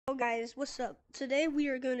guys, what's up? Today we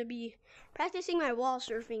are going to be practicing my wall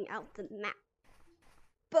surfing out the map.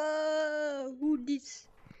 Who this?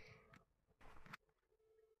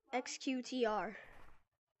 XQTR.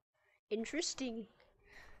 Interesting.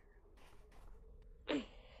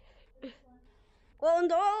 Well,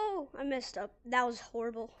 no! I messed up. That was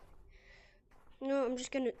horrible. No, I'm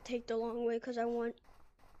just going to take the long way because I want...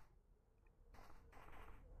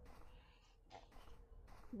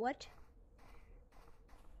 What?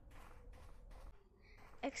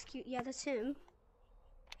 Yeah, that's him.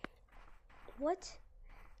 What?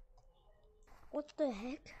 What the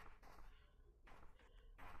heck?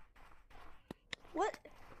 What?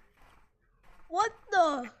 What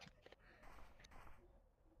the?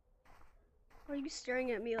 Why are you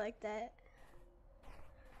staring at me like that?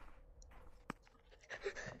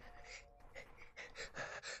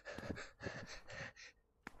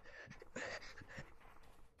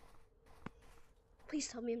 Please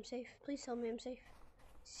tell me I'm safe. Please tell me I'm safe.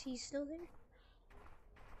 Is he still there?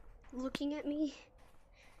 Looking at me?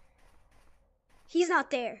 He's not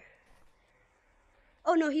there.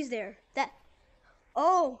 Oh no, he's there.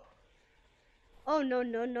 Oh. Oh no,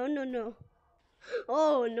 no, no, no, no.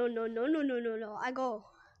 Oh no, no, no, no, no, no, no. I go.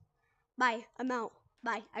 Bye. I'm out.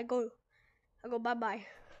 Bye. I go. Bye bye.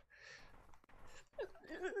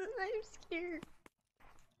 I'm scared.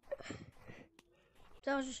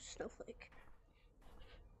 That was just a snowflake.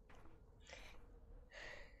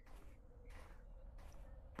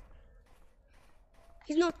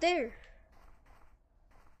 He's not there.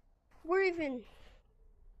 Where even?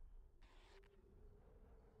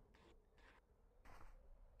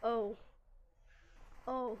 Oh.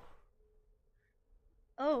 Oh.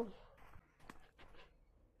 Oh.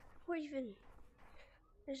 Where even?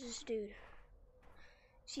 There's this dude.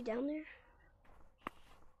 Is he down there?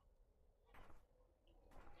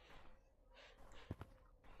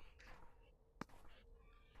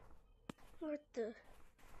 What the?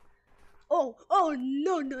 Oh, oh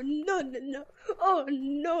no, no, no, no, no. Oh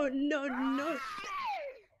no, no, no.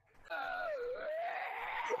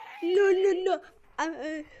 No, no, no. I'm